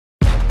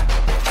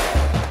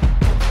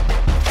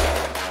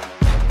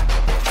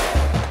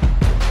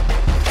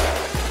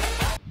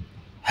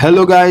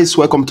Hello guys,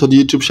 welcome to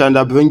the YouTube channel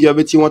that brings you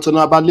everything you want to know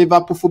about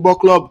Liverpool Football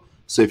Club.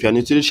 So if you're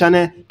new to the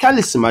channel,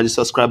 kindly smash the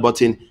subscribe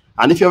button.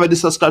 And if you already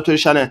subscribed to the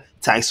channel,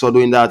 thanks for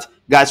doing that.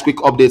 Guys, quick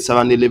updates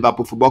around the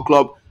Liverpool Football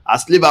Club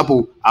as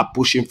Liverpool are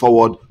pushing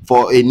forward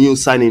for a new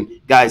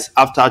signing. Guys,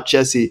 after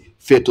Chelsea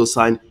failed to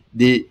sign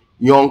the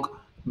young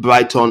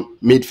Brighton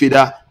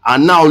midfielder,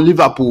 and now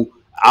Liverpool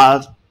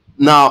are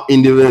now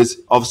in the race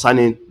of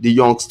signing the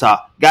young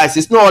star. Guys,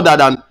 it's no other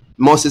than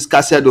Moses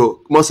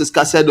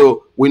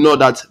Caicedo. We know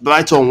that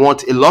Brighton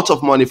want a lot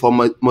of money for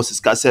Moses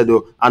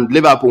Caicedo, and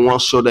Liverpool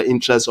wants to show the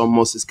interest on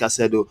Moses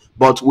Caicedo.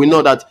 But we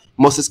know that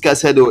Moses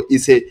Caicedo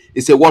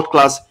is a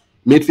world-class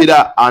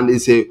midfielder and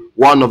is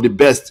one of the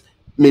best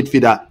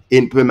midfielder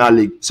in Premier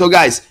League. So,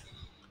 guys,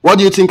 what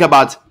do you think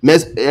about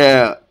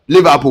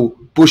Liverpool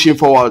pushing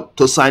forward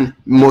to sign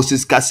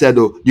Moses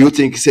Caicedo? Do you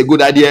think it's a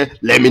good idea?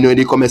 Let me know in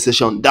the comment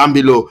section down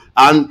below.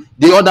 And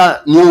the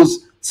other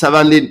news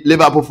surrounding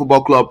Liverpool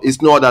Football Club is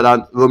no other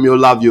than Romeo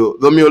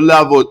Lavio. Romeo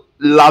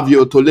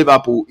Lavio to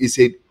Liverpool is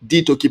a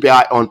D to keep an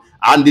eye on,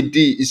 and the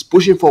D is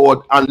pushing forward,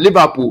 and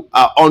Liverpool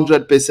are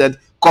 100%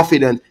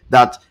 confident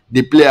that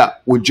the player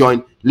will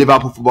join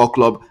Liverpool Football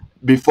Club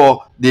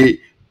before the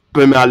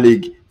Premier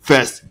League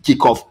first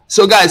kickoff.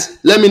 So guys,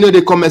 let me know in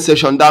the comment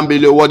section down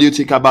below what do you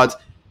think about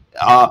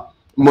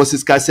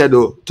Moses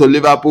Caicedo to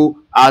Liverpool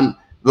and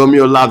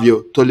Romeo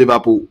Lavio to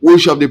Liverpool.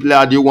 Which of the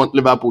players do you want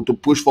Liverpool to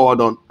push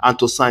forward on and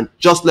to sign?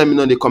 Just let me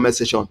know in the comment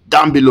section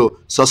down below.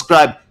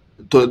 Subscribe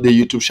to the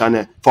YouTube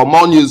channel for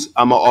more news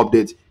and more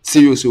updates.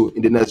 See you soon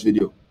in the next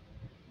video.